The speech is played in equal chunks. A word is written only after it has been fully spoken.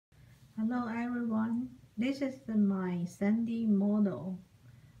Hello everyone, this is my sandy model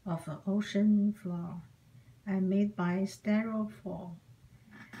of an ocean floor made by Styrofoam.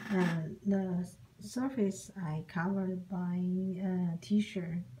 The surface I covered by a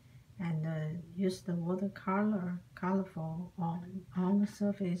t-shirt and use the colorful on the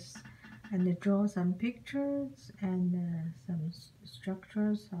surface and draw some pictures and some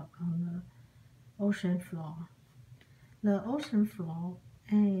structures on the ocean floor. The ocean floor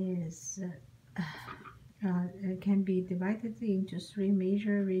is it can be divided into three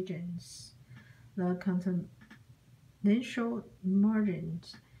major regions. The continental margin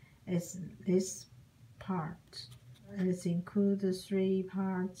is this part. It includes three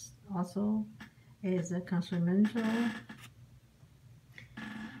parts. Also, is a continental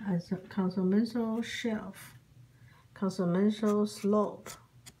shelf, continental slope,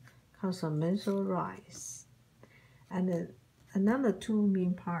 continental rise, and another two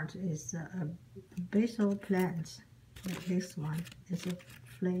main parts is a abyssal plant. This one is a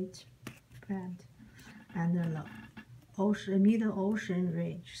flat plant, and the middle ocean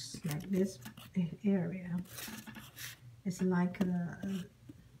ridge, like this area, it's like a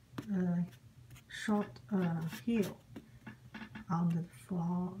short hill on the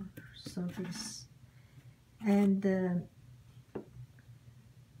floor surface, and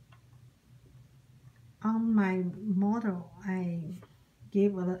on my model, I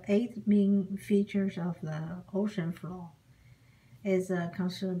give the 8 main features of the ocean floor. It's a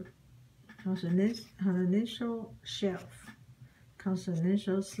continental shelf,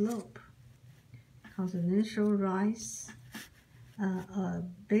 continental slope, continental rise,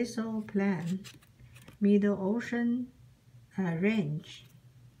 abyssal plain, middle ocean range,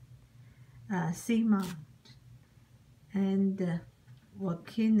 seamount, and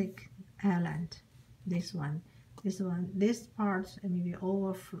volcanic island. This part may be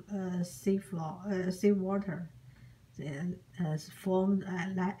over seafloor, seawater, has formed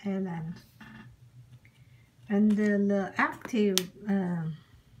an island, and the active and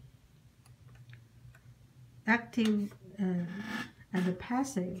the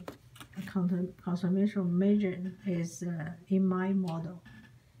passive conservation measure is in my model.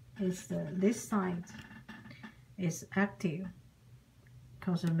 Is this side is active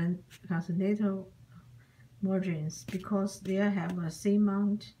continental margins because they have a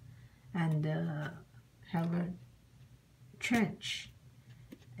seamount and have a trench.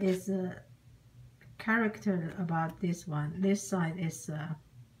 Is a character about this one. This side is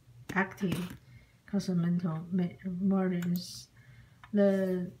active continental margins.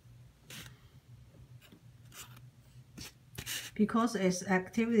 Because its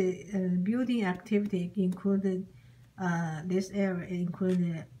activity, building activity included this area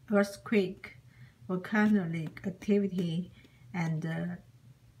included earthquake, volcanic activity, and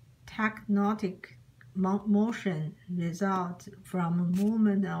tectonic motion result from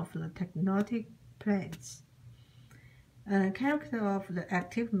movement of the tectonic plates. Character of the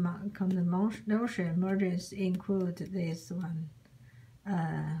active ocean mergers include this one.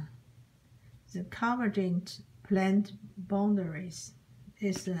 The convergent plant boundaries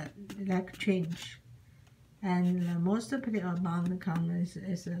is like change, and the most among the comments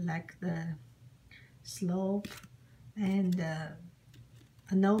is like the slope and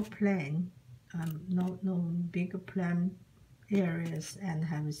no plane, no big plane areas, and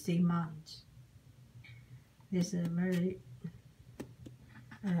have seamount. This is very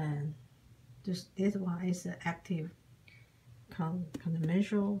this one is active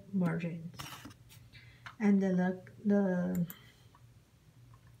conventional margins, and the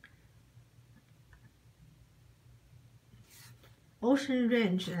ocean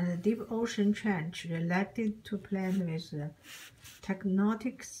range and deep ocean trench related to plant with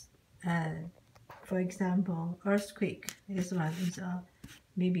tectonics. For example, earthquake. This one is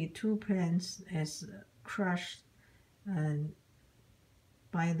maybe two plants is crushed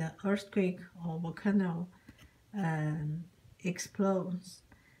by the earthquake or volcano explodes,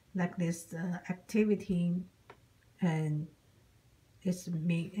 like this activity, and it's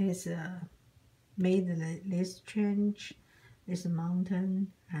made this change, this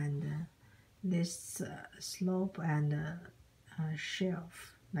mountain, and this slope and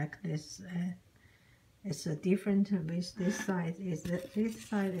shelf like this. It's a different with this side. Is this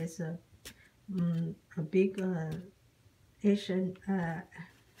side is a big Asian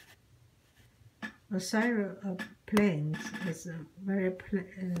plains is a very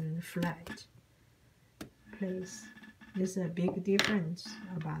flat place. There's a big difference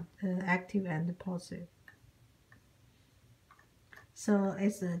about active and passive. So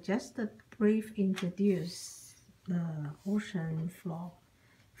it's just a brief introduce the ocean floor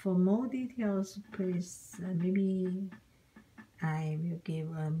For more details, please maybe I will give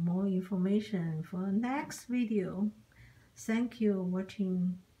more information for next video. Thank you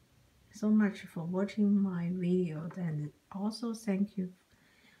watching so much for watching my videos, and also thank you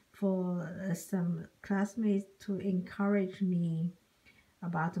for some classmates to encourage me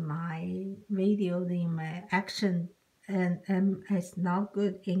about my video in my action and it's not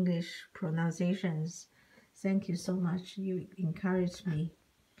good English pronunciations. Thank you so much. You encouraged me.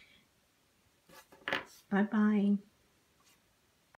 Bye bye.